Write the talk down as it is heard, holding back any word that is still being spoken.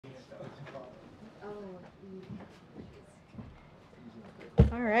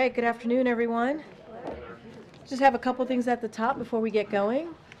All right, good afternoon, everyone. Just have a couple things at the top before we get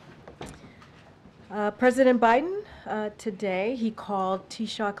going. President Biden, today, he called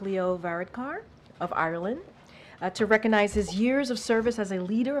Taoiseach Leo Varadkar of Ireland to recognize his years of service as a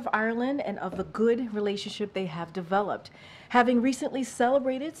leader of Ireland and of the good relationship they have developed. Having recently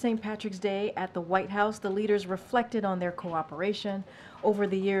celebrated St. Patrick's Day at the White House, the leaders reflected on their cooperation over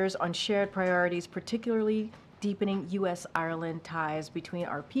the years on shared priorities, particularly deepening U.S.-Ireland ties between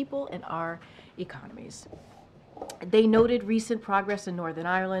our people and our economies. They noted recent progress in Northern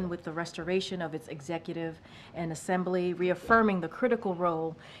Ireland with the restoration of its executive and assembly, reaffirming the critical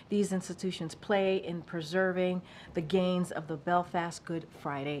role these institutions play in preserving the gains of the Belfast Good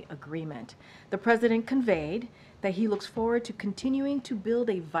Friday Agreement. The president conveyed that he looks forward to continuing to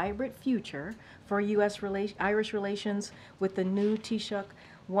build a vibrant future for U.S.-Irish relations with the new Taoiseach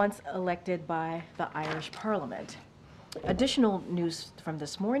once elected by the Irish Parliament. Additional news from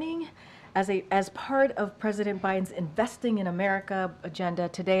this morning. As part of President Biden's Investing in America agenda,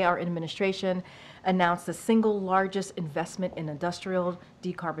 today our administration announced the single largest investment in industrial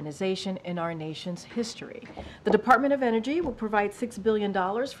decarbonization in our nation's history. The Department of Energy will provide $6 billion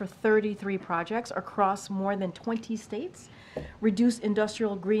for 33 projects across more than 20 states, reduce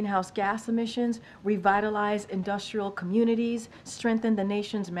industrial greenhouse gas emissions, revitalize industrial communities, strengthen the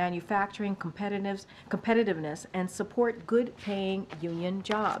nation's manufacturing competitiveness, and support good-paying union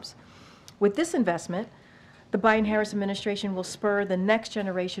jobs. With this investment, the Biden-Harris administration will spur the next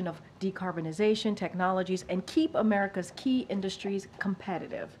generation of decarbonization technologies and keep America's key industries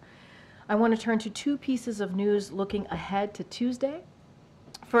competitive. I want to turn to two pieces of news looking ahead to Tuesday.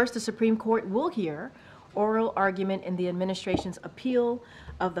 First, the Supreme Court will hear oral argument in the administration's appeal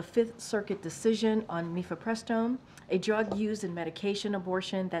of the Fifth Circuit decision on mifepristone, a drug used in medication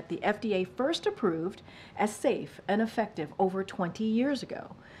abortion that the FDA first approved as safe and effective over 20 years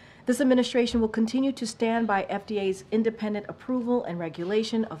ago. This administration will continue to stand by FDA's independent approval and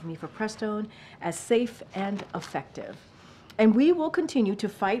regulation of mifepristone as safe and effective. And we will continue to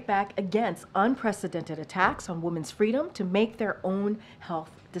fight back against unprecedented attacks on women's freedom to make their own health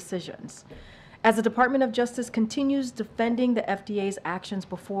decisions. As the Department of Justice continues defending the FDA's actions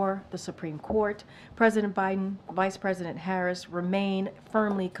before the Supreme Court, President Biden, Vice President Harris remain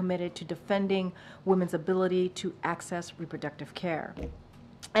firmly committed to defending women's ability to access reproductive care.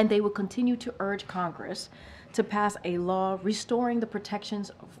 And they will continue to urge Congress to pass a law restoring the protections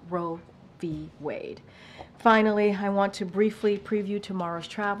of Roe v. Wade. Finally, I want to briefly preview tomorrow's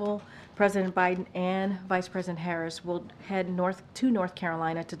travel. President Biden and Vice President Harris will head to North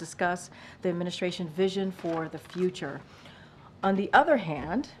Carolina to discuss the administration's vision for the future. On the other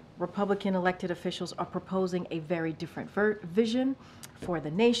hand, Republican elected officials are proposing a very different vision for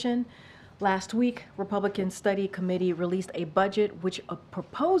the nation. Last week, Republican Study Committee released a budget which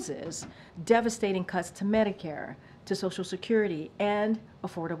proposes devastating cuts to Medicare, to Social Security, and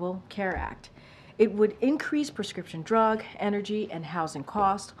Affordable Care Act. It would increase prescription drug, energy, and housing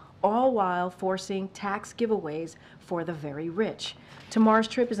costs, all while forcing tax giveaways for the very rich. Tomorrow's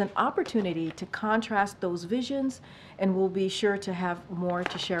trip is an opportunity to contrast those visions, and we'll be sure to have more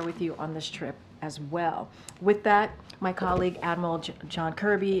to share with you on this trip as well. With that, my colleague Admiral John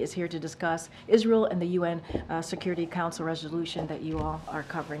Kirby is here to discuss Israel and the UN Security Council resolution that you all are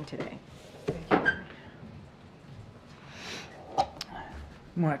covering today.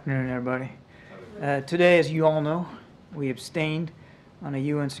 Good afternoon, everybody. Today, as you all know, we abstained on a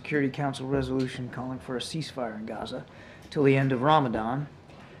UN Security Council resolution calling for a ceasefire in Gaza till the end of Ramadan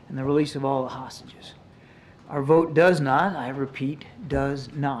and the release of all the hostages. Our vote does not, I repeat, does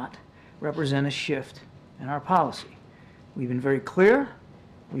not represent a shift in our policy. We've been very clear,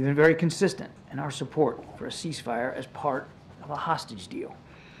 we've been very consistent in our support for a ceasefire as part of a hostage deal.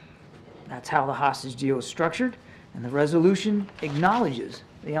 That's how the hostage deal is structured, and the resolution acknowledges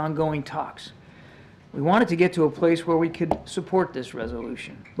the ongoing talks. We wanted to get to a place where we could support this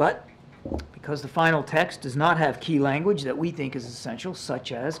resolution, but because the final text does not have key language that we think is essential,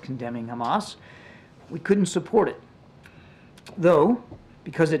 such as condemning Hamas, we couldn't support it. Though,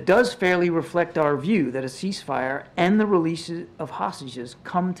 because it does fairly reflect our view that a ceasefire and the release of hostages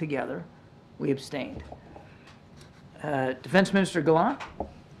come together, we abstained. Defense Minister Gallup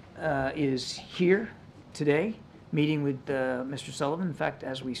is here today, meeting with Mr. Sullivan. In fact,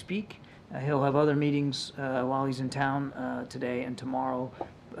 as we speak, he'll have other meetings while he's in town today and tomorrow,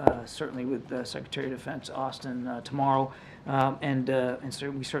 certainly with Secretary of Defense Austin tomorrow. And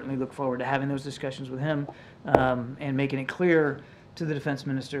so we certainly look forward to having those discussions with him and making it clear to the defense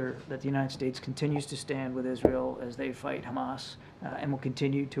minister that the United States continues to stand with Israel as they fight Hamas and will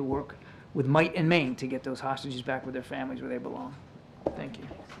continue to work with might and main to get those hostages back with their families where they belong. Thank you.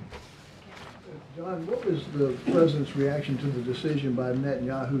 John, what was the president's reaction to the decision by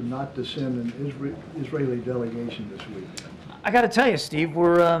Netanyahu not to send an Israeli delegation this week? I got to tell you, Steve,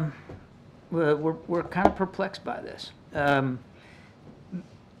 we're kind of perplexed by this. A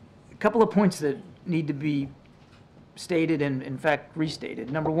couple of points that need to be stated and, in fact,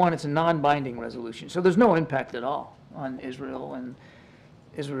 restated. Number one, it's a non-binding resolution, so there's no impact at all on Israel and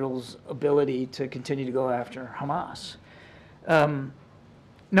Israel's ability to continue to go after Hamas.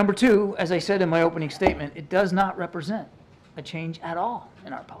 Number two, as I said in my opening statement, it does not represent a change at all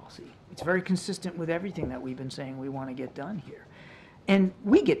in our policy. It's very consistent with everything that we've been saying we want to get done here. And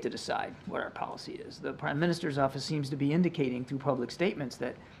we get to decide what our policy is. The Prime Minister's office seems to be indicating through public statements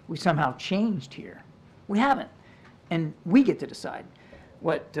that we somehow changed here. We haven't. And we get to decide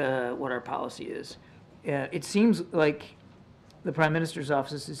what our policy is. It seems like the Prime Minister's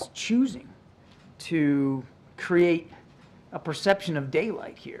office is choosing to create a perception of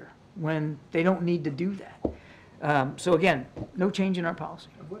daylight here when they don't need to do that. So again, no change in our policy.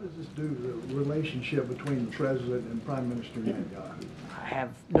 What does this do to the relationship between the president and Prime Minister Netanyahu? I have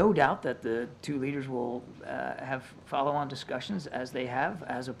no doubt that the two leaders will have follow-on discussions as they have,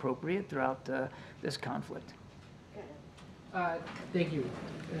 as appropriate, throughout this conflict. Thank you.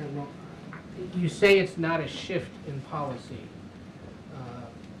 You say it's not a shift in policy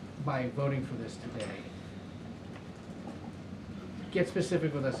by voting for this today. Get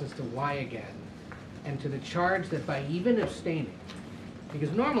specific with us as to why again, and to the charge that by even abstaining,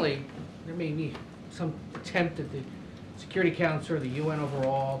 because normally there may be some attempt at the Security Council or the UN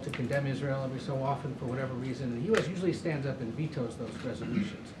overall to condemn Israel every so often for whatever reason. The U.S. usually stands up and vetoes those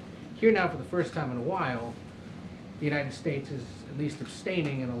resolutions. Here now, for the first time in a while, the United States is at least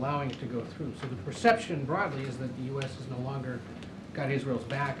abstaining and allowing it to go through. So the perception broadly is that the U.S. has no longer got Israel's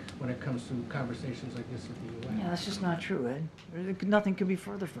back when it comes to conversations like this at the UN. Yeah, that's just not true, Ed. Nothing could be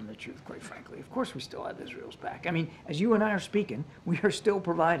further from the truth, quite frankly. Of course we still have Israel's back. I mean, as you and I are speaking, we are still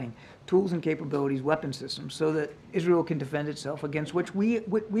providing tools and capabilities, weapon systems, so that Israel can defend itself against which we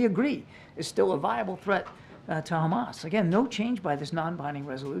agree is still a viable threat to Hamas. Again, no change by this non-binding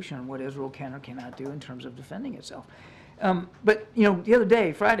resolution on what Israel can or cannot do in terms of defending itself. But, you know, the other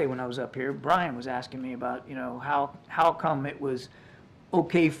day, Friday, when I was up here, Brian was asking me about, you know, how come it was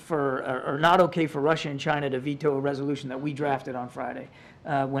okay for, or not okay for Russia and China to veto a resolution that we drafted on Friday,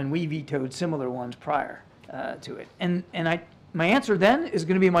 when we vetoed similar ones prior to it. And my answer then is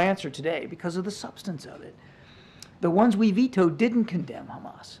going to be my answer today because of the substance of it. The ones we vetoed didn't condemn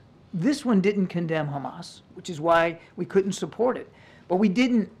Hamas. This one didn't condemn Hamas, which is why we couldn't support it. But we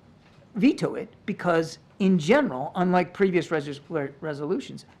didn't veto it because, in general, unlike previous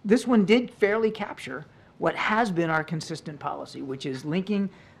resolutions, this one did fairly capture what has been our consistent policy, which is linking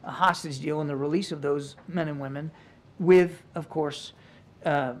a hostage deal and the release of those men and women with, of course,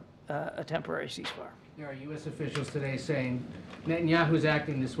 a temporary ceasefire. There are U.S. officials today saying Netanyahu's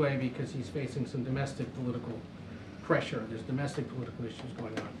acting this way because he's facing some domestic political pressure. There's domestic political issues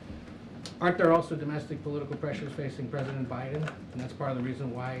going on. Aren't there also domestic political pressures facing President Biden? And that's part of the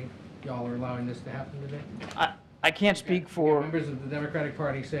reason why y'all are allowing this to happen today? I can't speak for members of the Democratic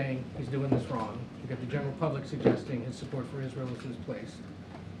Party saying he's doing this wrong. You've got the general public suggesting his support for Israel is misplaced.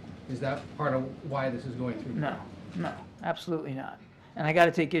 Is that part of why this is going through? No, absolutely not. And I got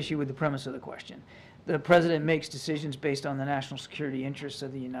to take issue with the premise of the question. The president makes decisions based on the national security interests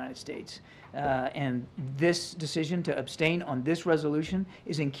of the United States. And this decision to abstain on this resolution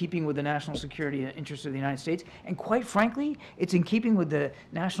is in keeping with the national security interests of the United States. And quite frankly, it's in keeping with the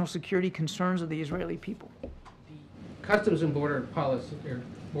national security concerns of the Israeli people. The Customs and Border Policy, or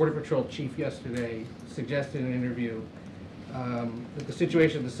Border Patrol chief yesterday suggested in an interview that the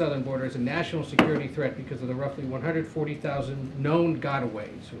situation at the southern border is a national security threat because of the roughly 140,000 known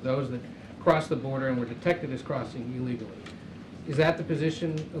gotaways, or those that crossed the border and were detected as crossing illegally. Is that the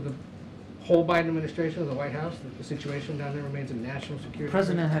position of the whole Biden administration, of the White House, that the situation down there remains a national security The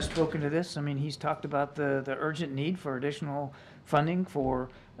president has spoken to this. I mean, he's talked about the urgent need for additional funding for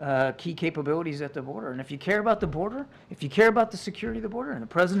key capabilities at the border. And if you care about the border, if you care about the security of the border, and the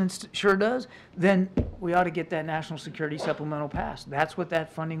president sure does, then we ought to get that national security supplemental passed. That's what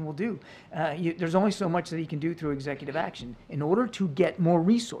that funding will do. There's only so much that he can do through executive action. In order to get more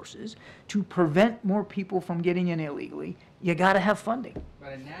resources, to prevent more people from getting in illegally, you got to have funding.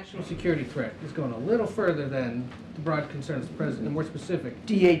 But a national security threat is going a little further than the broad concerns of the president, and more specific.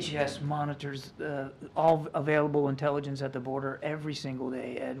 DHS monitors all available intelligence at the border every single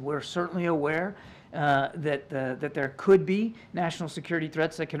day, Ed. We're certainly aware that there could be national security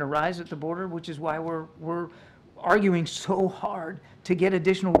threats that can arise at the border, which is why we're arguing so hard to get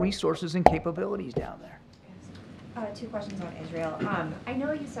additional resources and capabilities down there. Two questions on Israel. I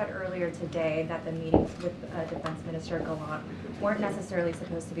know you said earlier today that the meetings with Defense Minister Gallup weren't necessarily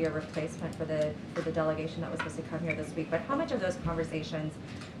supposed to be a replacement for the delegation that was supposed to come here this week, but how much of those conversations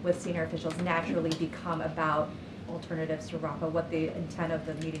with senior officials naturally become about alternatives to Rafah, what the intent of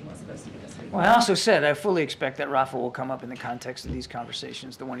the meeting was supposed to be this week? Well, I also said I fully expect that Rafah will come up in the context of these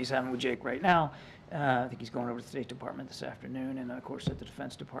conversations, the one he's having with Jake right now. I think he's going over to the State Department this afternoon, and of course at the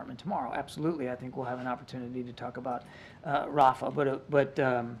Defense Department tomorrow. Absolutely, I think we'll have an opportunity to talk about Rafah,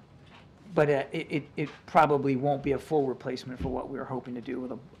 but it probably won't be a full replacement for what we were hoping to do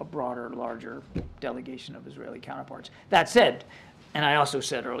with a broader, larger delegation of Israeli counterparts. That said, and I also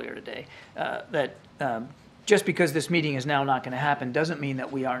said earlier today that just because this meeting is now not going to happen doesn't mean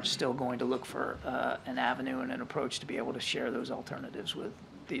that we aren't still going to look for an avenue and an approach to be able to share those alternatives with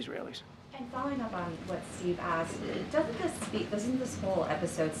the Israelis. And following up on what Steve asked, doesn't this whole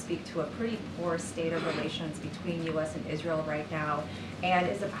episode speak to a pretty poor state of relations between U.S. and Israel right now? And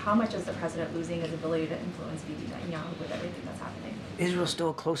how much is the president losing his ability to influence Bibi Netanyahu with everything that's happening? Israel's still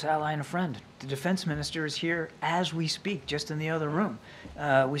a close ally and a friend. The defense minister is here as we speak, just in the other room.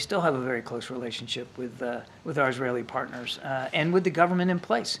 We still have a very close relationship with our Israeli partners and with the government in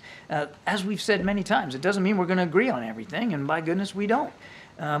place. As we've said many times, it doesn't mean we're going to agree on everything, and by goodness, we don't.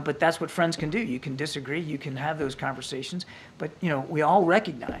 But that's what friends can do. You can disagree, you can have those conversations, but we all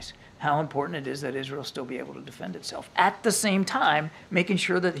recognize how important it is that Israel still be able to defend itself. At the same time, making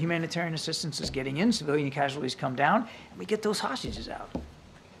sure that humanitarian assistance is getting in, civilian casualties come down, and we get those hostages out.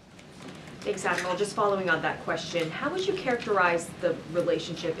 Thanks, Admiral. Just following on that question, how would you characterize the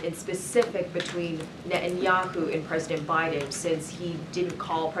relationship in specific between Netanyahu and President Biden, since he didn't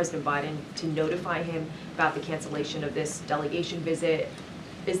call President Biden to notify him about the cancellation of this delegation visit?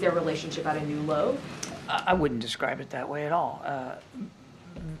 Is their relationship at a new low? I wouldn't describe it that way at all.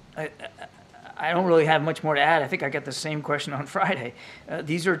 I don't really have much more to add. I think I got the same question on Friday.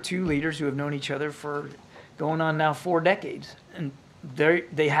 These are two leaders who have known each other for going on now 4 decades. And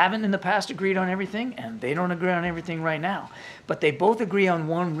they haven't in the past agreed on everything, and they don't agree on everything right now. But they both agree on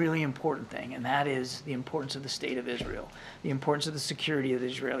one really important thing, and that is the importance of the state of Israel, the importance of the security of the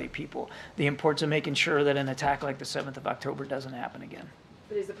Israeli people, the importance of making sure that an attack like the 7th of October doesn't happen again.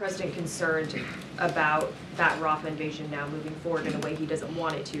 But is the president concerned about that Rafah invasion now moving forward in a way he doesn't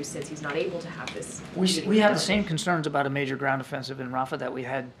want it to, since he's not able to have this? We have the same concerns about a major ground offensive in Rafah that we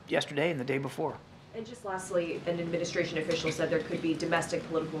had yesterday and the day before. And just lastly, an administration official said there could be domestic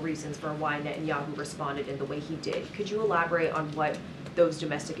political reasons for why Netanyahu responded in the way he did. Could you elaborate on what those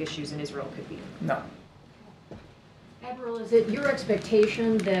domestic issues in Israel could be? No. Admiral, is it your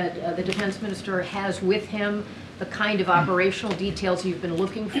expectation that the defense minister has with him the kind of operational details you've been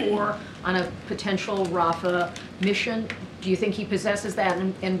looking for on a potential Rafah mission? Do you think he possesses that,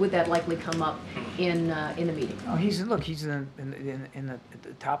 and would that likely come up in the meeting? Oh, he's at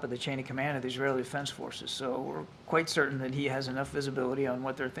the top of the chain of command of the Israeli Defense Forces, so we're quite certain that he has enough visibility on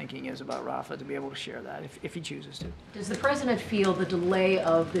what their thinking is about Rafah to be able to share that if he chooses to. Does the president feel the delay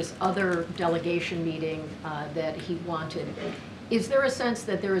of this other delegation meeting that he wanted? Is there a sense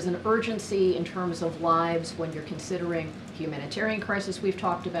that there is an urgency in terms of lives when you're considering the humanitarian crisis we've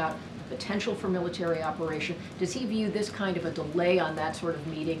talked about, the potential for military operation? Does he view this kind of a delay on that sort of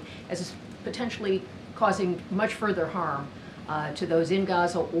meeting as potentially causing much further harm to those in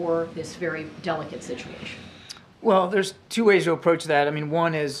Gaza or this very delicate situation? Well, there's 2 ways to approach that. I mean,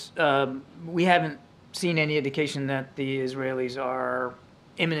 one is we haven't seen any indication that the Israelis are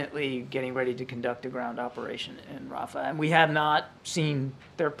imminently getting ready to conduct a ground operation in Rafah, and we have not seen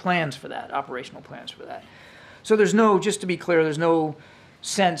their plans for that, operational plans for that. So there's no, just to be clear, there's no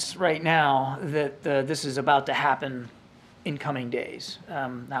sense right now that this is about to happen in coming days.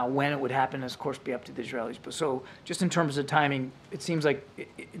 Now, when it would happen is, of course, be up to the Israelis. But so, just in terms of timing, it seems like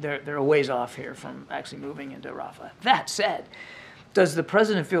they're a ways off here from actually moving into Rafah. That said, does the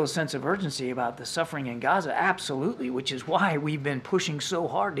president feel a sense of urgency about the suffering in Gaza? Absolutely, which is why we've been pushing so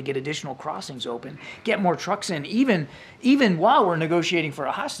hard to get additional crossings open, get more trucks in, even while we're negotiating for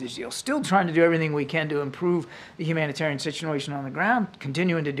a hostage deal, still trying to do everything we can to improve the humanitarian situation on the ground,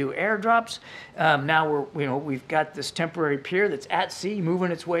 continuing to do airdrops. Now we've got this temporary pier that's at sea,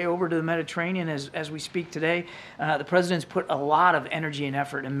 moving its way over to the Mediterranean as we speak today. The president's put a lot of energy and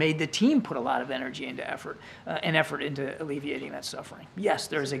effort, and made the team put a lot of energy into effort into alleviating that suffering. Yes,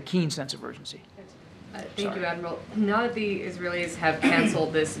 there is a keen sense of urgency. Thank you, Admiral. Now that the Israelis have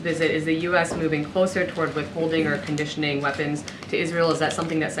canceled this visit, is the U.S. moving closer toward withholding or conditioning weapons to Israel? Is that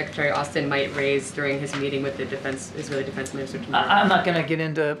something that Secretary Austin might raise during his meeting with the Israeli Defense Minister tomorrow? I'm not going to get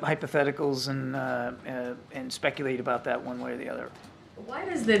into hypotheticals and speculate about that one way or the other. Why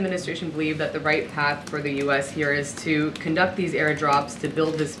does the administration believe that the right path for the U.S. here is to conduct these airdrops, to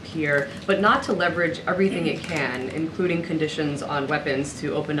build this pier, but not to leverage everything it can, including conditions on weapons,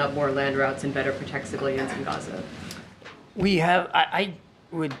 to open up more land routes and better protect civilians in Gaza? I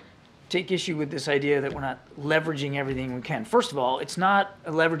would take issue with this idea that we're not leveraging everything we can. First of all, it's not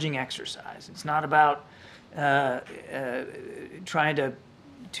a leveraging exercise. It's not about trying to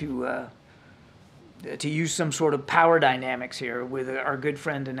use some sort of power dynamics here with our good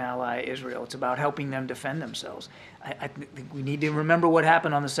friend and ally Israel. It's about helping them defend themselves. I think we need to remember what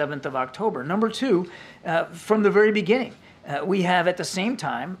happened on the 7th of October. Number two, from the very beginning, we have, at the same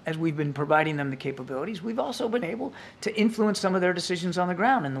time as we've been providing them the capabilities, we've also been able to influence some of their decisions on the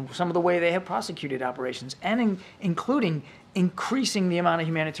ground and some of the way they have prosecuted operations, and including increasing the amount of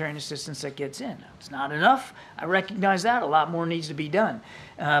humanitarian assistance that gets in. It's not enough. I recognize that. A lot more needs to be done.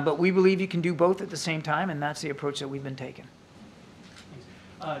 But we believe you can do both at the same time, and that's the approach that we've been taking.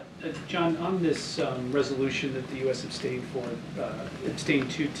 John, on this resolution that the U.S. abstained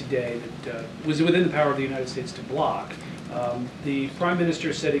to today that was within the power of the United States to block, the Prime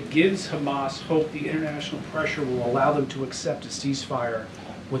Minister said it gives Hamas hope the international pressure will allow them to accept a ceasefire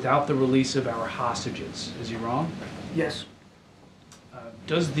without the release of our hostages. Is he wrong? Yes.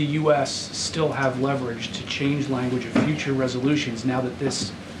 Does the U.S. still have leverage to change language of future resolutions now that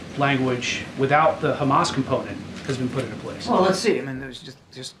this language, without the Hamas component, has been put into place? Well, let's see. I mean, there's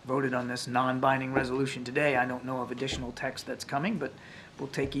just voted on this non-binding resolution today. I don't know of additional text that's coming, but we'll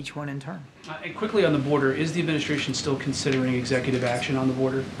take each one in turn. And quickly on the border, is the administration still considering executive action on the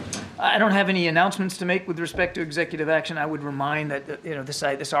border? I don't have any announcements to make with respect to executive action. I would remind that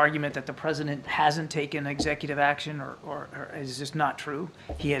this argument that the president hasn't taken executive action or is just not true.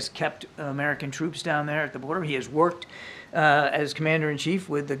 He has kept American troops down there at the border. He has worked as commander-in-chief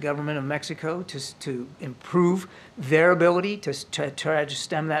with the government of Mexico to improve their ability to try to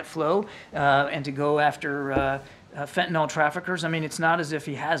stem that flow and to go after fentanyl traffickers. I mean, it's not as if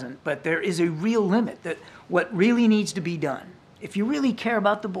he hasn't, but there is a real limit. That what really needs to be done, if you really care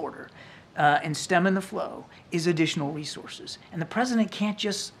about the border and stemming the flow, is additional resources. And the president can't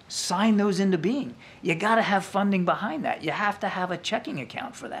just sign those into being. You got to have funding behind that. You have to have a checking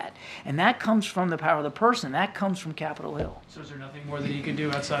account for that. And that comes from the power of the person. That comes from Capitol Hill. So is there nothing more that he can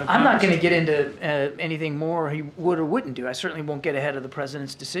do outside of I'm not Congress? going to get into anything more he would or wouldn't do. I certainly won't get ahead of the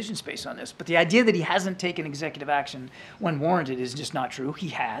president's decision space on this. But the idea that he hasn't taken executive action when warranted is just not true. He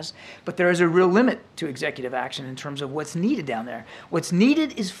has. But there is a real limit to executive action in terms of what's needed down there. What's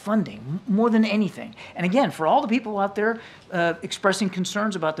needed is funding more than anything. And again, for all the people out there expressing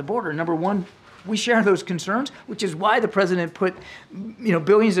concerns about the border, number one, we share those concerns, which is why the president put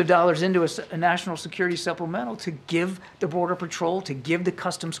billions of dollars into a national security supplemental to give the Border Patrol, to give the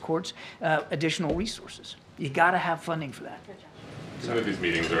customs courts additional resources. You got to have funding for that. Some of these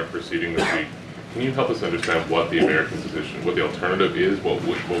meetings aren't proceeding this week. Can you help us understand what the American position, what the alternative is? What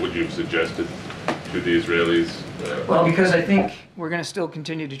would you have suggested to the Israelis? Well, because I think we're going to still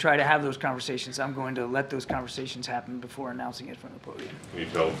continue to try to have those conversations. I'm going to let those conversations happen before announcing it from the podium. Can you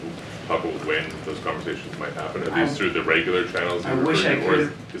talk about when those conversations might happen? Are these through the regular channels? I wish I or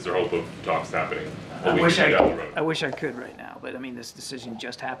could. is there hope of talks happening? I wish I could right now, but I mean, this decision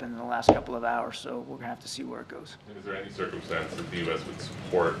just happened in the last couple of hours, so we're going to have to see where it goes. And is there any circumstance that the U.S. would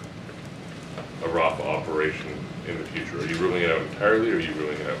support a Rafah operation in the future? Are you ruling it out entirely, or are you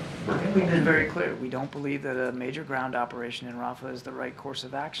ruling it out? We've been very clear. We don't believe that a major ground operation in Rafah is the right course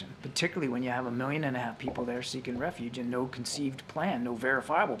of action, particularly when you have 1.5 million people there seeking refuge and no conceived plan, no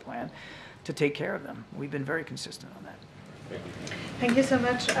verifiable plan to take care of them. We've been very consistent on that. Thank you so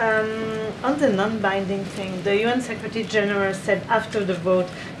much. On the non-binding thing, the UN Secretary General said after the vote,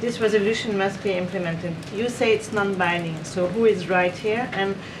 this resolution must be implemented. You say it's non-binding, so who is right here?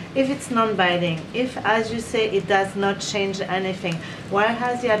 And if it's non-binding, if, as you say, it does not change anything, why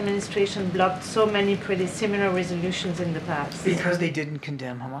has the administration blocked so many pretty similar resolutions in the past? Because they didn't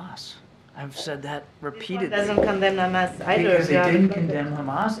condemn Hamas. I've said that repeatedly. This one doesn't condemn Hamas either. Because they didn't condemn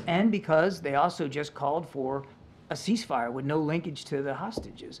Hamas, and because they also just called for a ceasefire with no linkage to the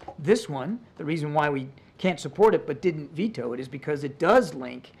hostages. This one, the reason why we can't support it but didn't veto it is because it does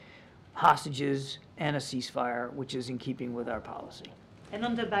link hostages and a ceasefire, which is in keeping with our policy. And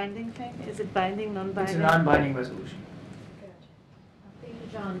on the binding thing, is it binding, non-binding? It's a non-binding resolution. Thank you,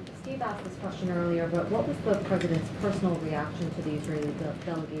 John. Steve asked this question earlier, but what was the president's personal reaction to the Israeli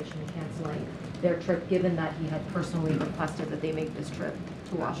delegation canceling their trip, given that he had personally requested that they make this trip?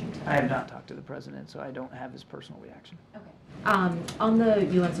 to Washington? I have not talked to the president, so I don't have his personal reaction. Okay. On the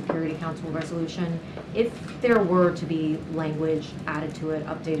UN Security Council resolution, if there were to be language added to it,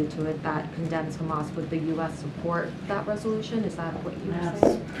 updated to it, that condemns Hamas, would the U.S. support that resolution? Is that what you were That's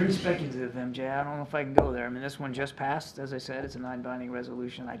saying? pretty speculative, MJ. I don't know if I can go there. I mean, this one just passed. As I said, it's a non-binding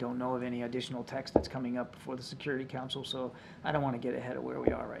resolution. I don't know of any additional text that's coming up before the Security Council, so I don't want to get ahead of where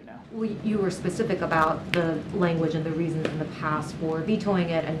we are right now. Well, you were specific about the language and the reasons in the past for vetoing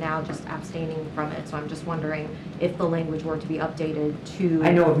it and now just abstaining from it. So I'm just wondering if the language were to be updated to...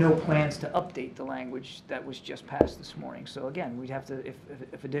 I know of no plans to update the language that was just passed this morning. So again, we'd have to,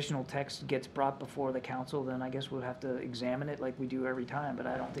 if additional text gets brought before the council, then I guess we'll have to examine it like we do every time. But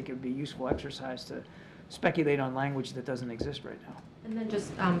I don't think it would be a useful exercise to speculate on language that doesn't exist right now. And then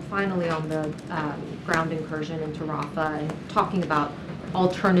just finally on the ground incursion into Rafah and talking about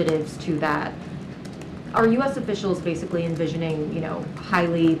alternatives to that, are U.S. officials basically envisioning,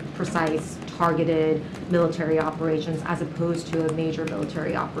 highly precise, targeted military operations as opposed to a major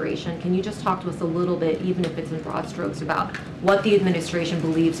military operation? Can you just talk to us a little bit, even if it's in broad strokes, about what the administration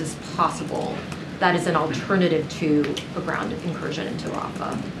believes is possible that is an alternative to a ground incursion into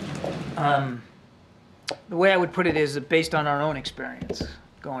Rafah? The way I would put it is that based on our own experience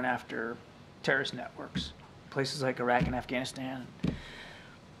going after terrorist networks, places like Iraq and Afghanistan,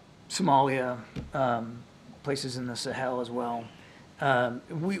 Somalia, places in the Sahel as well,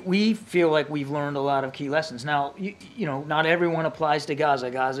 we feel like we've learned a lot of key lessons. Now, not everyone applies to Gaza.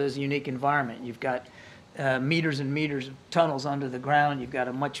 Gaza is a unique environment. You've got meters and meters of tunnels under the ground. You've got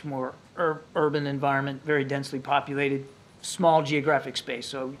a much more urban environment, very densely populated, small geographic space.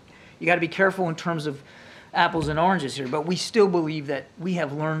 So you got to be careful in terms of apples and oranges here, but we still believe that we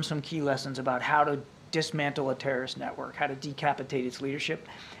have learned some key lessons about how to dismantle a terrorist network, how to decapitate its leadership,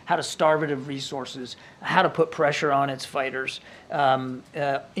 how to starve it of resources, how to put pressure on its fighters on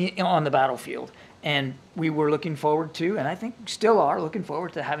the battlefield. And we were looking forward to, and I think still are looking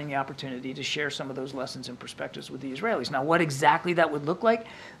forward to having the opportunity to share some of those lessons and perspectives with the Israelis. Now, what exactly that would look like,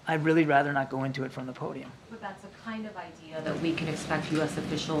 I'd really rather not go into it from the podium. But that's a kind of idea that we can expect U.S.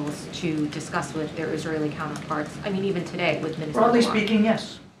 officials to discuss with their Israeli counterparts. I mean, even today with Minister Broadly Gallant. speaking,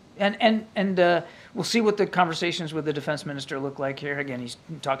 yes. And we'll see what the conversations with the defense minister look like here. Again, he's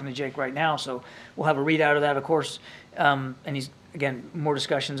talking to Jake right now, so we'll have a readout of that, of course. And he's, again, more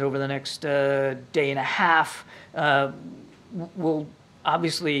discussions over the next day and a half. We'll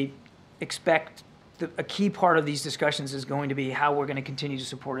obviously expect a key part of these discussions is going to be how we're going to continue to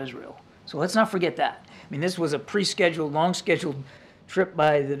support Israel. So let's not forget that. I mean, this was a pre-scheduled, long-scheduled trip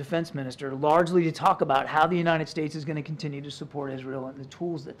by the defense minister, largely to talk about how the United States is going to continue to support Israel and the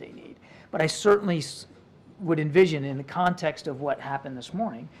tools that they need. But I certainly would envision, in the context of what happened this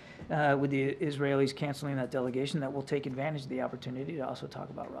morning, with the Israelis canceling that delegation, that we'll take advantage of the opportunity to also talk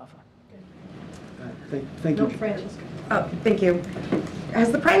about Rafah. Thank you. Thank you.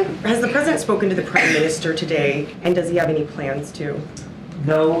 Has the president spoken to the prime minister today, and does he have any plans to?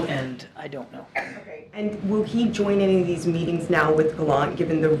 No, and I don't know. Okay. And will he join any of these meetings now with Gallant,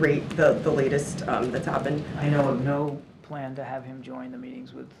 given the latest that's happened? I know of no plan to have him join the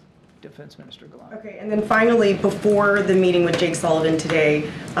meetings with Defense Minister Gallant. Okay, and then finally, before the meeting with Jake Sullivan today,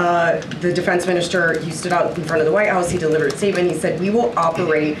 the defense minister, he stood out in front of the White House, he delivered a statement, he said, "We will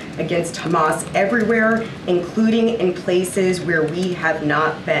operate against Hamas everywhere, including in places where we have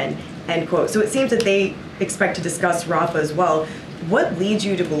not been," end quote. So it seems that they expect to discuss Rafah as well. What leads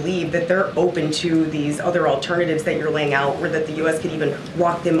you to believe that they're open to these other alternatives that you're laying out, or that the U.S. could even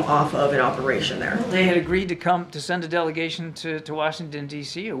walk them off of an operation there? They had agreed to send a delegation to Washington,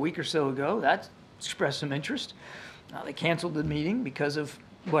 D.C. a week or so ago. That expressed some interest. They canceled the meeting because of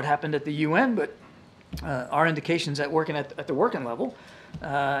what happened at the UN, but our indications at the working level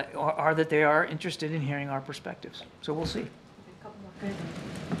are that they are interested in hearing our perspectives. So we'll see.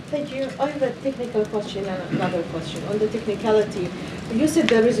 Thank you. I have a technical question and another question. On the technicality, you said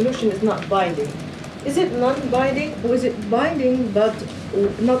the resolution is not binding. Is it non-binding, or is it binding but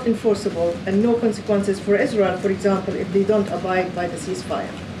not enforceable and no consequences for Israel, for example, if they don't abide by the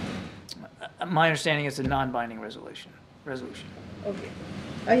ceasefire? My understanding is a non-binding resolution. Okay.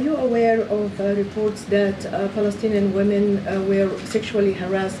 Are you aware of reports that Palestinian women were sexually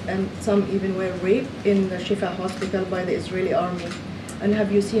harassed and some even were raped in the Shifa hospital by the Israeli army? And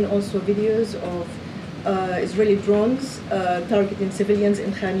have you seen also videos of Israeli drones targeting civilians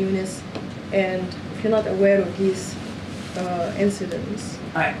in Khan Yunis? And if you're not aware of these incidents?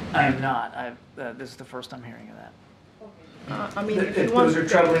 I am not. This is the first I'm hearing of that. I mean, those are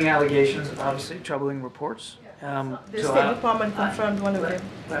troubling allegations, obviously, troubling reports. The State Department confirmed one of them.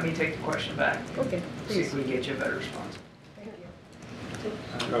 Let me take the question back. Okay, See if we can get you a better response. Thank you.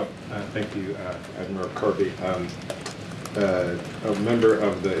 Thank you, Admiral Kirby. A member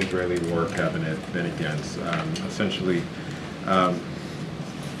of the Israeli War Cabinet, Benny Gantz, essentially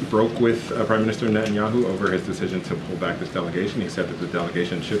broke with Prime Minister Netanyahu over his decision to pull back this delegation. He said that the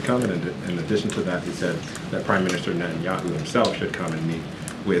delegation should come, and in addition to that, he said that Prime Minister Netanyahu himself should come and meet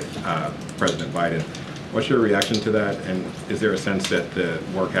with President Biden. What's your reaction to that, and is there a sense that the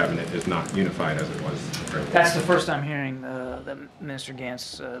War Cabinet is not unified as it was? That's the first I'm hearing that Minister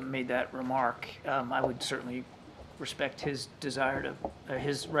Gantz made that remark. I would certainly respect his desire to,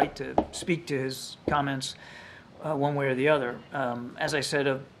 his right to speak to his comments one way or the other. As I said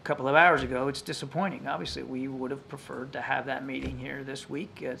a couple of hours ago, it's disappointing. Obviously, we would have preferred to have that meeting here this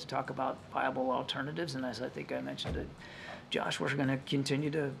week to talk about viable alternatives, and as I think I mentioned to Josh, we're going to continue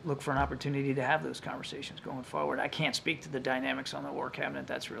to look for an opportunity to have those conversations going forward. I can't speak to the dynamics on the War Cabinet.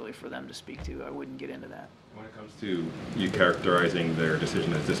 That's really for them to speak to. I wouldn't get into that. When it comes to you characterizing their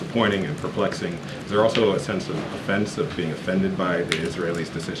decision as disappointing and perplexing, is there also a sense of offense, of being offended by the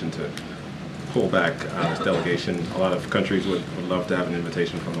Israelis' decision to pull back this delegation? A lot of countries would love to have an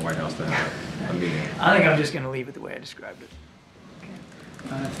invitation from the White House to have a meeting. I think I'm just going to leave it the way I described it.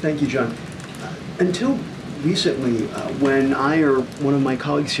 Thank you, John. Until recently, when I or one of my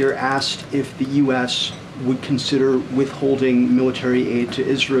colleagues here asked if the U.S. would consider withholding military aid to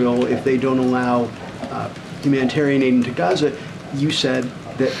Israel if they don't allow humanitarian aid into Gaza, you said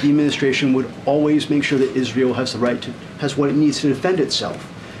that the administration would always make sure that Israel has the right to, has what it needs to defend itself.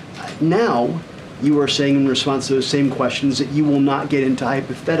 Now, you are saying in response to those same questions that you will not get into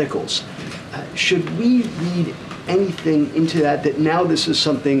hypotheticals. Should we read anything into that, that now this is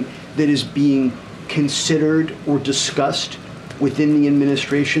something that is being considered or discussed within the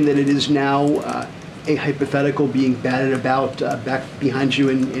administration, that it is now a hypothetical being batted about back behind you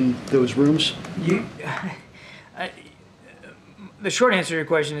in those rooms? The short answer to your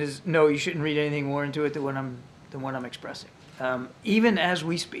question is no, you shouldn't read anything more into it than what I'm expressing. Even as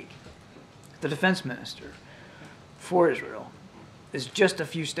we speak, the defense minister for Israel is just a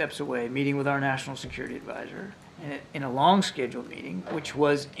few steps away, meeting with our national security advisor in a long scheduled meeting, which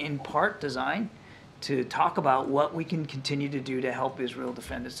was in part designed to talk about what we can continue to do to help Israel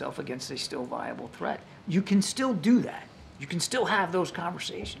defend itself against a still viable threat. You can still do that. You can still have those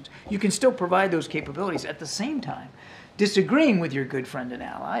conversations. You can still provide those capabilities at the same time, disagreeing with your good friend and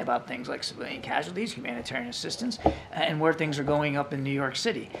ally about things like civilian casualties, humanitarian assistance, and where things are going up in New York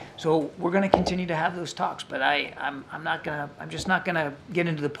City. So we're going to continue to have those talks, but I'm just not going to get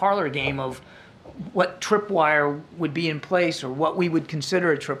into the parlor game of what tripwire would be in place or what we would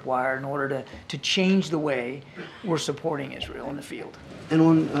consider a tripwire in order to change the way we're supporting Israel in the field. And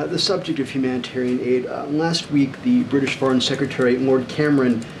on the subject of humanitarian aid, last week the British Foreign Secretary, Lord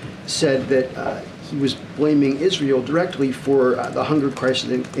Cameron, said that he was blaming Israel directly for the hunger crisis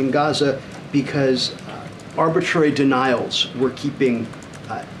in Gaza because arbitrary denials were keeping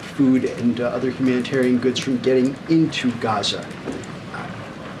food and other humanitarian goods from getting into Gaza.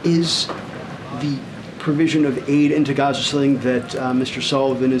 Is the provision of aid into Gaza something that Mr.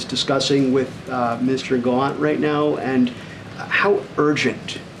 Sullivan is discussing with Minister Gallant right now? And how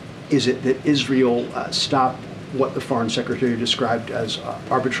urgent is it that Israel stop what the Foreign Secretary described as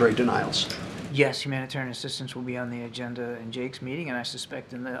arbitrary denials? Yes, humanitarian assistance will be on the agenda in Jake's meeting, and I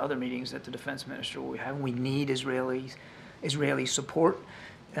suspect in the other meetings that the defense minister will have. We need Israeli support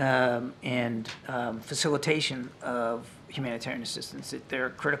and facilitation of humanitarian assistance. They're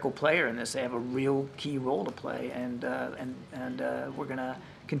a critical player in this. They have a real key role to play, and we're going to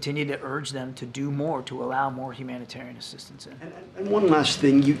continue to urge them to do more, to allow more humanitarian assistance in. And one last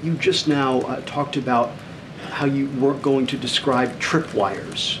thing, you just now talked about how you weren't going to describe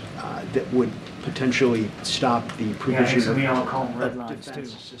tripwires that would potentially stop the provision of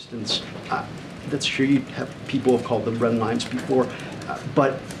defense assistance. That's true. People have called them red lines before,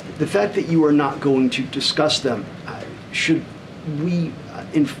 but the fact that you are not going to discuss them, should we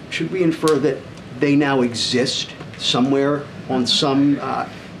infer that they now exist somewhere on some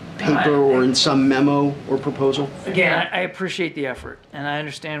paper or in some memo or proposal? Again, I appreciate the effort, and I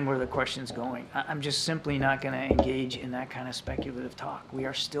understand where the question's going. I'm just simply not going to engage in that kind of speculative talk. We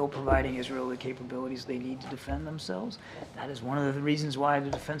are still providing Israel the capabilities they need to defend themselves. That is one of the reasons why the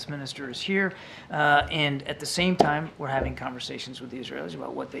defense minister is here. And at the same time, we're having conversations with the Israelis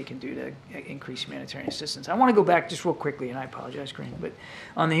about what they can do to increase humanitarian assistance. I want to go back just real quickly, and I apologize, Karine, but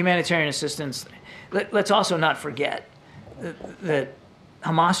on the humanitarian assistance, let's also not forget that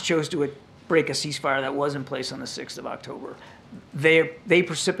Hamas chose to break a ceasefire that was in place on the 6th of October. They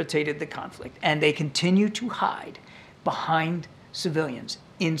precipitated the conflict, and they continue to hide behind civilians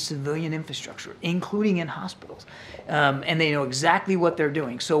in civilian infrastructure, including in hospitals. And they know exactly what they're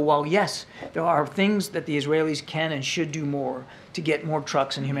doing. So while, yes, there are things that the Israelis can and should do more to get more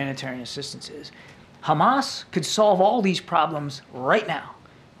trucks and humanitarian assistance, Hamas could solve all these problems right now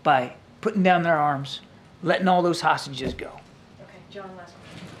by putting down their arms, letting all those hostages go. Okay, John, last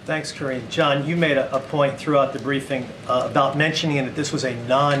question. Thanks, Karine. John, you made a point throughout the briefing about mentioning that this was a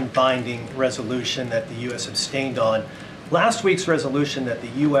non-binding resolution that the U.S. abstained on. Last week's resolution that the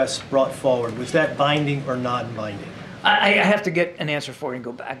U.S. brought forward, was that binding or non-binding? I have to get an answer for you and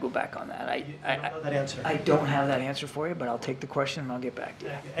go back on that. You don't know that answer? I don't have that answer for you, but I'll take the question and I'll get back to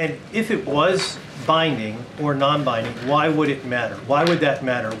you. And if it was binding or non-binding, why would it matter? Why would that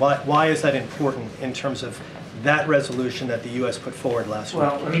matter? Why is that important in terms of that resolution that the U.S. put forward last week?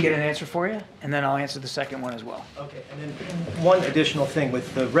 Well, let me get an answer for you, and then I'll answer the second one as well. Okay, and then one additional thing.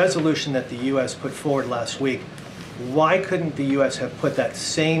 With the resolution that the U.S. put forward last week, why couldn't the U.S. have put that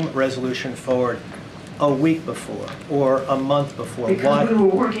same resolution forward a week before or a month before? Because we were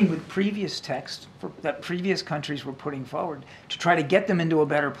working with previous texts that previous countries were putting forward to try to get them into a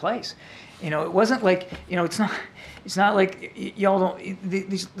better place. You know, it wasn't like, you know, it's not like y'all don't,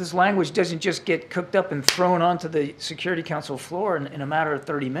 this language doesn't just get cooked up and thrown onto the Security Council floor in a matter of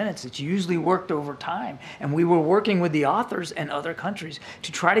 30 minutes. It's usually worked over time. And we were working with the authors and other countries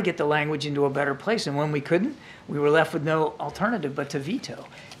to try to get the language into a better place. And when we couldn't, we were left with no alternative but to veto.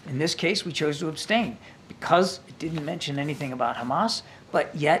 In this case, we chose to abstain because it didn't mention anything about Hamas,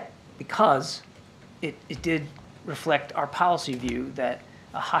 but yet because it did reflect our policy view that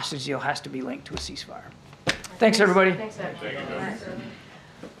a hostage deal has to be linked to a ceasefire. Thanks, everybody. Thanks, Ed.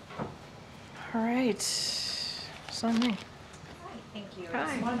 All right. Something. Thank you.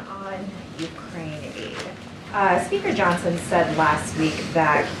 Hi. One on Ukraine aid. Speaker Johnson said last week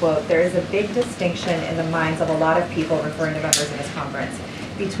that, quote, there is a big distinction in the minds of a lot of people, referring to members of this conference,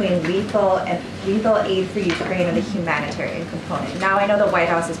 between lethal aid for Ukraine and the humanitarian component. Now, I know the White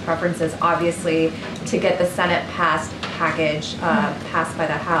House's preference is obviously to get the Senate package passed by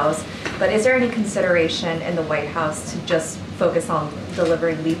the House, but is there any consideration in the White House to just focus on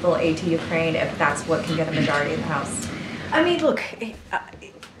delivering lethal aid to Ukraine if that's what can get a majority in the House? I mean, look,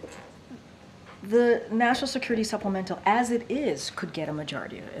 the National Security Supplemental, as it is, could get a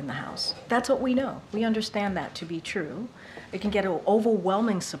majority in the House. That's what we know. We understand that to be true. It can get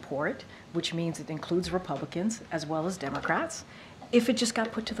overwhelming support, which means it includes Republicans as well as Democrats, if it just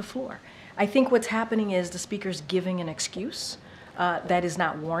got put to the floor. I think what's happening is the Speaker's giving an excuse that is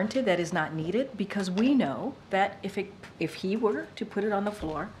not warranted, that is not needed, because we know that if he were to put it on the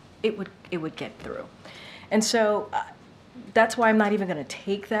floor, it would get through. And so that's why I'm not even going to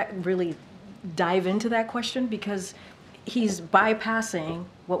take that, really dive into that question, because he's bypassing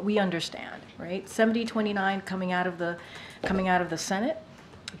what we understand, right? 70-29 coming out of the Senate.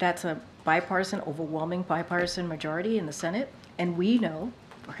 That's a bipartisan, overwhelming bipartisan majority in the Senate. And we know,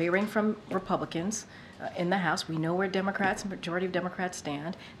 we're hearing from Republicans in the House, we know where majority of Democrats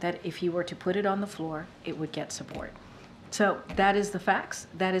stand, that if he were to put it on the floor, it would get support. So that is the facts.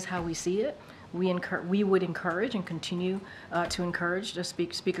 That is how we see it. We would encourage and continue to encourage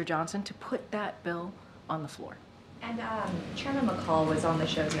Speaker Johnson to put that bill on the floor. And Chairman McCall was on the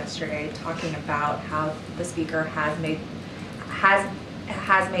show yesterday talking about how the Speaker has made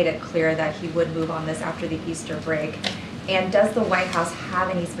it clear that he would move on this after the Easter break. And does the White House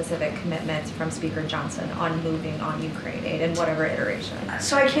have any specific commitments from Speaker Johnson on moving on Ukraine aid in whatever iteration?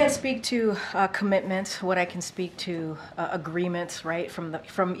 So I can't speak to commitments. What I can speak to agreements, right,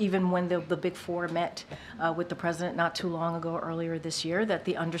 from even when the Big Four met with the president not too long ago, earlier this year, that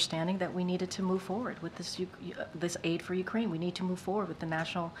the understanding that we needed to move forward with this aid for Ukraine. We need to move forward with the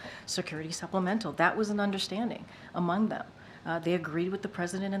National Security Supplemental. That was an understanding among them. They agreed with the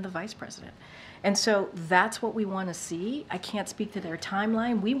president and the vice president. And so that's what we want to see. I can't speak to their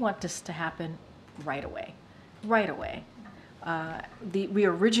timeline. We want this to happen right away, right away. We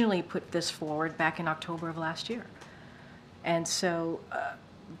originally put this forward back in October of last year. And so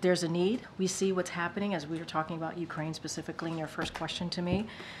there's a need. We see what's happening, as we were talking about Ukraine specifically in your first question to me.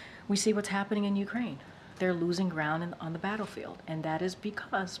 We see what's happening in Ukraine. They're losing ground on the battlefield. And that is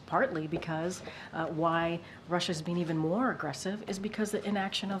partly because why Russia's been even more aggressive is because of the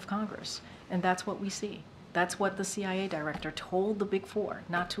inaction of Congress. And that's what we see. That's what the CIA director told the Big Four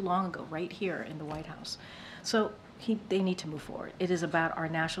not too long ago, right here in the White House. So they need to move forward. It is about our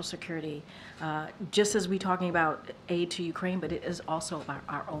national security, just as we're talking about aid to Ukraine, but it is also about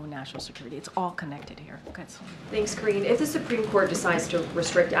our own national security. It's all connected here. Okay. Thanks, Karine. If the Supreme Court decides to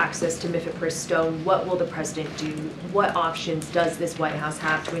restrict access to mifepristone, what will the president do? What options does this White House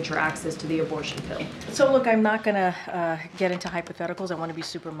have to ensure access to the abortion pill? So look, I'm not going to get into hypotheticals. I want to be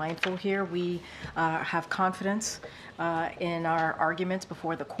super mindful here. We have confidence in our arguments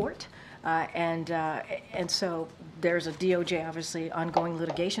before the court. And so there's a DOJ, obviously, ongoing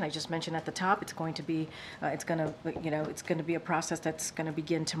litigation. I just mentioned at the top, it's going to be, it's going to be a process that's going to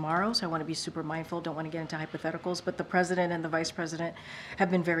begin tomorrow. So I want to be super mindful. Don't want to get into hypotheticals. But the president and the vice president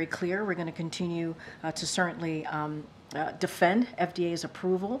have been very clear. We're going to continue to certainly defend FDA's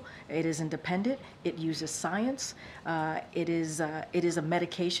approval. It is independent. It uses science. It is a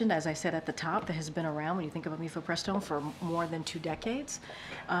medication, as I said at the top, that has been around when you think about mifepristone for more than 2 decades.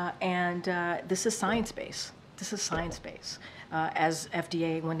 And this is science-based. This is science-based. As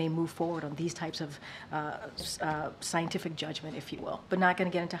FDA, when they move forward on these types of scientific judgment, if you will. But not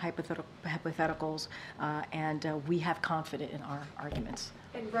going to get into hypotheticals, and we have confidence in our arguments.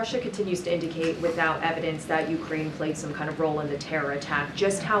 And Russia continues to indicate without evidence that Ukraine played some kind of role in the terror attack.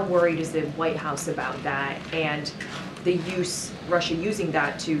 Just how worried is the White House about that and the Russia using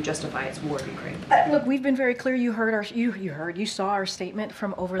that to justify its war in Ukraine? Look, we've been very clear. You saw our statement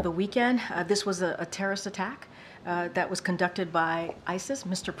from over the weekend. This was a terrorist attack that was conducted by ISIS.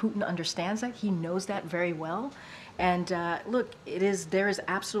 Mr. Putin understands that. He knows that very well. And look, there is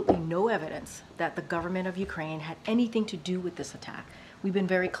absolutely no evidence that the government of Ukraine had anything to do with this attack. We've been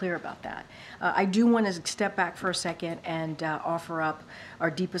very clear about that. I do want to step back for a second and offer up our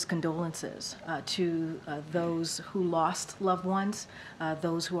deepest condolences to those who lost loved ones,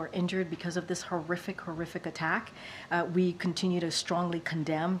 those who are injured because of this horrific attack. We continue to strongly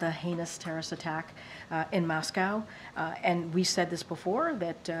condemn the heinous terrorist attack in Moscow. And we said this before,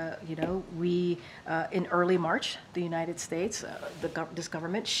 that we, in early March, the United States, this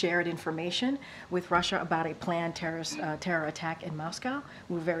government shared information with Russia about a planned terror attack in Moscow.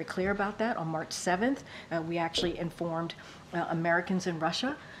 We were very clear about that. On March 7th, we actually informed Americans in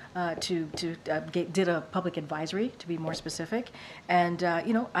Russia did a public advisory, to be more specific. And,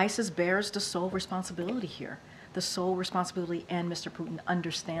 ISIS bears the sole responsibility here. The sole responsibility, and Mr. Putin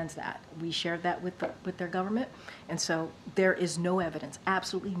understands that. We shared that with their government. And so there is no evidence,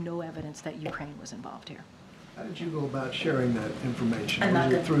 absolutely no evidence that Ukraine was involved here. How did you go about sharing that information?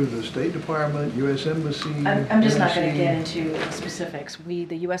 Was it through the State Department, U.S. Embassy? I'm just not going to get into specifics. The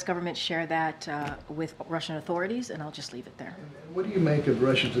U.S. government shared that with Russian authorities, and I'll just leave it there. What do you make of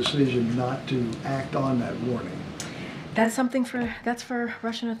Russia's decision not to act on that warning? That's something for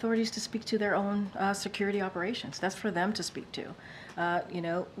Russian authorities to speak to their own security operations. That's for them to speak to.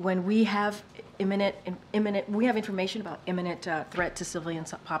 When we have we have information about imminent threat to civilian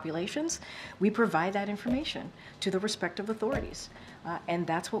populations, we provide that information to the respective authorities. And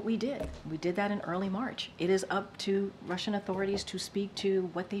that's what we did. We did that in early March. It is up to Russian authorities to speak to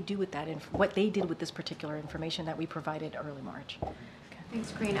what they do with that, what they did with this particular information that we provided early March.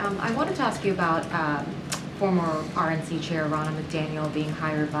 Thanks, Karine. I wanted to ask you about former RNC Chair Ronna McDaniel being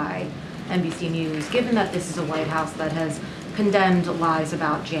hired by NBC News. Given that this is a White House that has condemned lies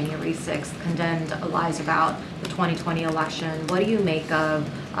about January 6th, condemned lies about the 2020 election, what do you make of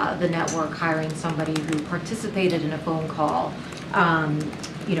the network hiring somebody who participated in a phone call,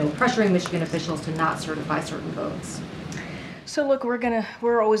 pressuring Michigan officials to not certify certain votes? So look,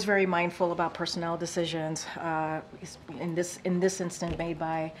 we're always very mindful about personnel decisions. In this instant, made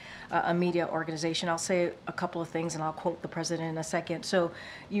by a media organization. I'll say a couple of things, and I'll quote the president in a second. So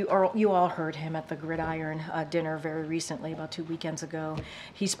you all heard him at the Gridiron dinner very recently, about 2 weekends ago.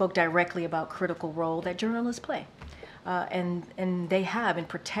 He spoke directly about critical role that journalists play. And they have in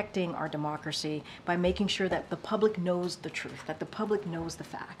protecting our democracy by making sure that the public knows the truth, that the public knows the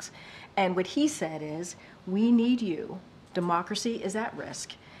facts. And what he said is, we need you. Democracy is at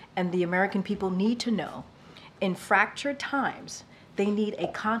risk, and the American people need to know. In fractured times, they need a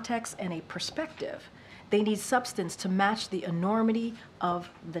context and a perspective. They need substance to match the enormity of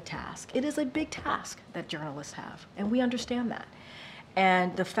the task. It is a big task that journalists have, and we understand that.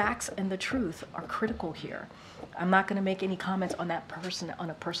 And the facts and the truth are critical here. I'm not going to make any comments on that on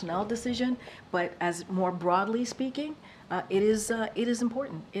a personnel decision, but as more broadly speaking, it is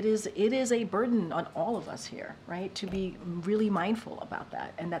important. It is a burden on all of us here, right, to be really mindful about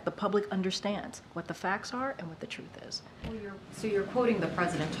that, and that the public understands what the facts are and what the truth is. Well, so you're quoting the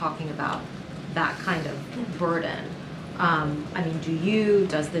president talking about that kind of burden.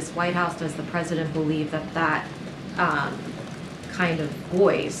 Does this White House, does the president believe that kind of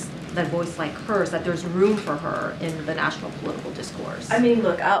voice that voice like hers, that there's room for her in the national political discourse? I mean,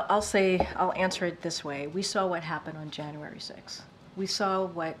 look, I'll answer it this way. We saw what happened on January 6th. We saw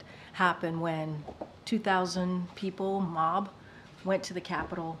what happened when 2,000 people, mob, went to the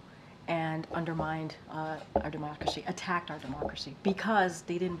Capitol and undermined our democracy, attacked our democracy, because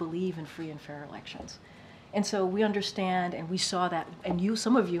they didn't believe in free and fair elections. And so we understand, and we saw that, and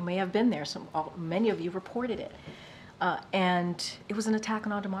some of you may have been there, many of you reported it. And it was an attack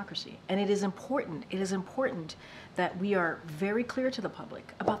on our democracy. And it is important that we are very clear to the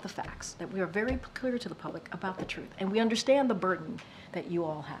public about the facts, that we are very clear to the public about the truth. And we understand the burden that you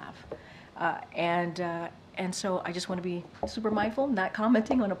all have. And so I just want to be super mindful, not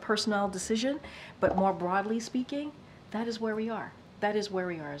commenting on a personnel decision, but more broadly speaking, that is where we are. That is where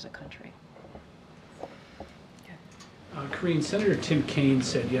we are as a country. Karine, Senator Tim Kaine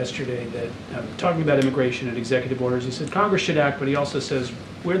said yesterday that, talking about immigration and executive orders, he said Congress should act, but he also says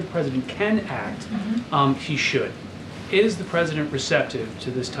where the president can act, he should. Is the president receptive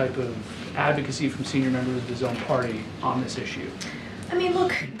to this type of advocacy from senior members of his own party on this issue? I mean,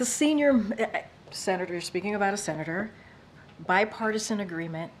 look, the senior senator, you're speaking about a senator, bipartisan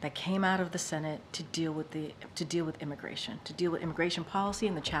agreement that came out of the Senate to deal with immigration policy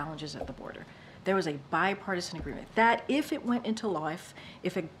and the challenges at the border. There was a bipartisan agreement that if it went into life,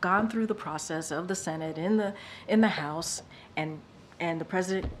 if it gone through the process of the Senate in the House, and the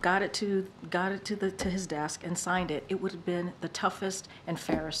president got it to his desk and signed it, it would have been the toughest and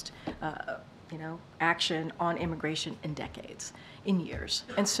fairest action on immigration in decades, in years.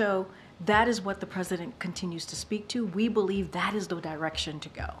 And so that is what the president continues to speak to. We believe that is the direction to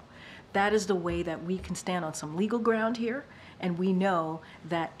go. That is the way that we can stand on some legal ground here, and we know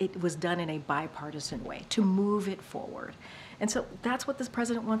that it was done in a bipartisan way to move it forward. And so that's what this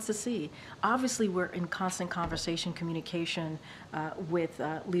president wants to see. Obviously, we're in constant conversation, communication with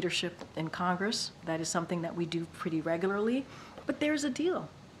leadership in Congress. That is something that we do pretty regularly. But there's a deal.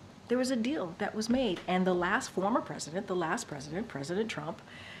 There was a deal that was made. And the last president, President Trump,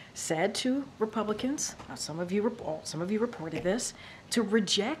 said to Republicans, some of you reported this, to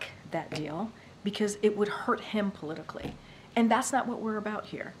reject that deal because it would hurt him politically. And that's not what we're about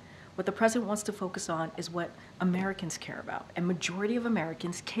here. What the president wants to focus on is what Americans care about. And majority of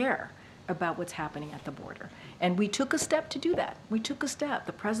Americans care about what's happening at the border. And we took a step to do that. We took a step.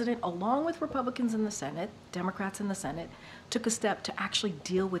 The president, along with Republicans in the Senate, Democrats in the Senate, took a step to actually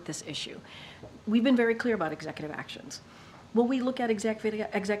deal with this issue. We've been very clear about executive actions. Will we look at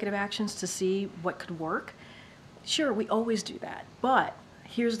executive actions to see what could work? Sure, we always do that. But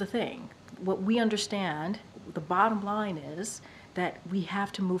here's the thing. What we understand, the bottom line is that we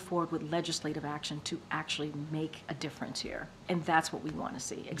have to move forward with legislative action to actually make a difference here. And that's what we want to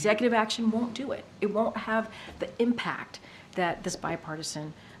see. Executive action won't do it. It won't have the impact that this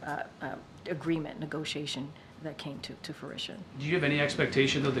bipartisan agreement, negotiation that came to fruition. Do you have any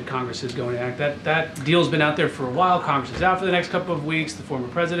expectation, though, that Congress is going to act? That deal's been out there for a while. Congress is out for the next couple of weeks. The former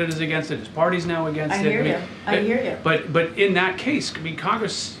president is against it. His party's now against it. I hear you. But in that case, I mean,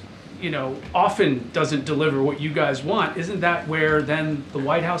 Congress, often doesn't deliver what you guys want. Isn't that where then the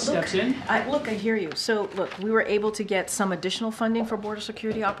White House steps in? I hear you. So look, we were able to get some additional funding for border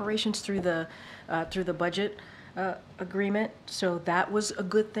security operations through the budget agreement. So that was a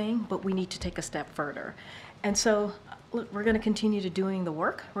good thing, but we need to take a step further. And so, look, we're going to continue to doing the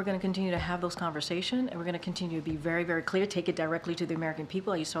work. We're going to continue to have those conversations, and we're going to continue to be very, very clear, take it directly to the American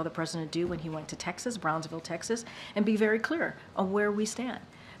people, as you saw the president do when he went to Texas, Brownsville, Texas, and be very clear on where we stand.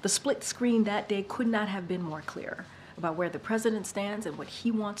 The split screen that day could not have been more clear about where the president stands and what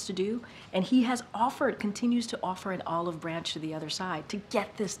he wants to do. And he has continues to offer an olive branch to the other side to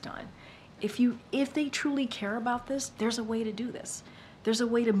get this done. If they truly care about this, there's a way to do this. There's a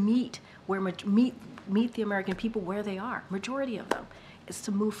way to meet the American people where they are. Majority of them is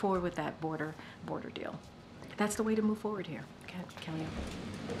to move forward with that border deal. That's the way to move forward here. Kelly.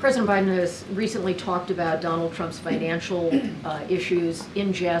 President Biden has recently talked about Donald Trump's financial issues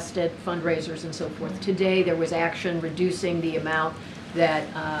in jest at fundraisers and so forth. Today there was action reducing the amount that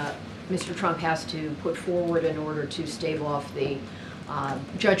Mr. Trump has to put forward in order to stave off the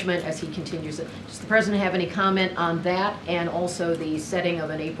judgment as he continues it. Does the president have any comment on that, and also the setting of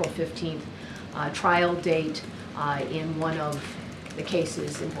an April 15th trial date in one of the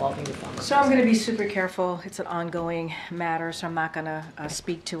cases involving the former So I'm going to be super careful. It's an ongoing matter, so I'm not going to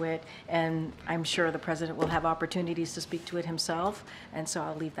speak to it. And I'm sure the president will have opportunities to speak to it himself, and so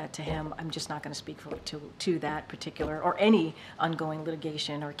I'll leave that to him. I'm just not going to speak to that particular or any ongoing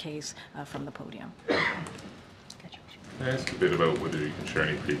litigation or case from the podium. Can I ask a bit about whether you can share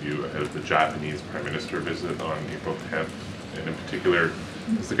any preview ahead of the Japanese Prime Minister visit on April 10th, and in particular,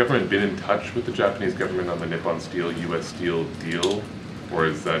 Has the government been in touch with the Japanese government on the Nippon Steel, U.S. Steel deal? Or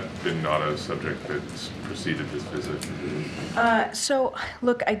has that been not a subject that's preceded this visit? So,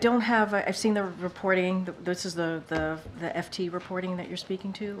 look, I don't have, I've seen the reporting, this is the FT reporting that you're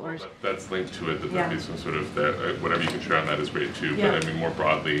speaking to, or? That's linked to it, that Yeah. there be some sort of, whatever you can share on that is great too. Yeah. But I mean, more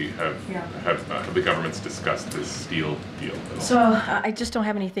broadly, have the governments discussed this steel deal at all? So I just don't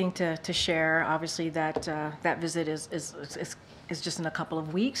have anything to share. Obviously, that that visit is just in a couple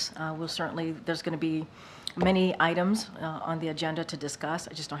of weeks. We'll certainly, there's going to be many items on the agenda to discuss.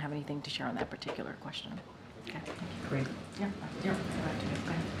 I just don't have anything to share on that particular question. Okay. Great. Yeah. Yeah.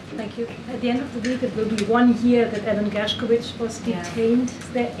 Thank you. At the end of the week, it will be 1 year that Evan Gershkovich was detained. Is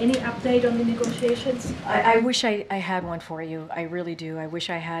there any update on the negotiations? I wish I had one for you. I really do. I wish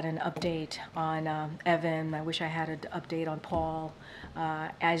I had an update on Evan. I wish I had an update on Paul.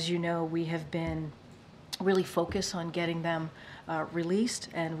 As you know, we have been really focused on getting them released,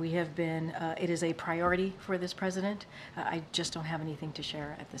 and we have been, it is a priority for this president. I just don't have anything to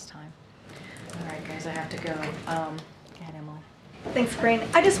share at this time. All right, guys, I have to go. Go ahead, Emily. Thanks, Karine.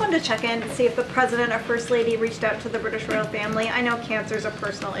 I just wanted to check in and see if the President or First Lady reached out to the British royal family. I know cancer is a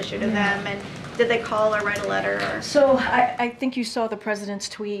personal issue to them, and did they call or write a letter? Or? So I think you saw the President's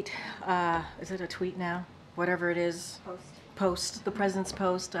tweet. Is it a tweet now? Whatever it is. Post. The President's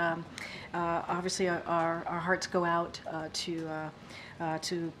post. Obviously, our hearts go out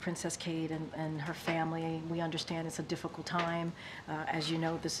to Princess Kate and her family. We understand it's a difficult time. As you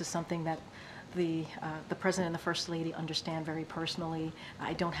know, this is something that the President and the First Lady understand very personally.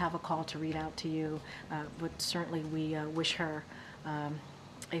 I don't have a call to read out to you, but certainly we wish her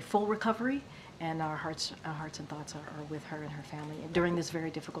a full recovery, and our hearts and thoughts are with her and her family during this very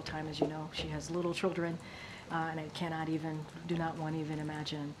difficult time. As you know, she has little children, and I do not want to even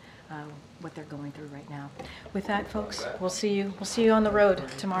imagine what they're going through right now. With that, folks, we'll see you on the road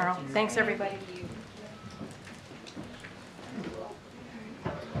tomorrow. Thanks, everybody.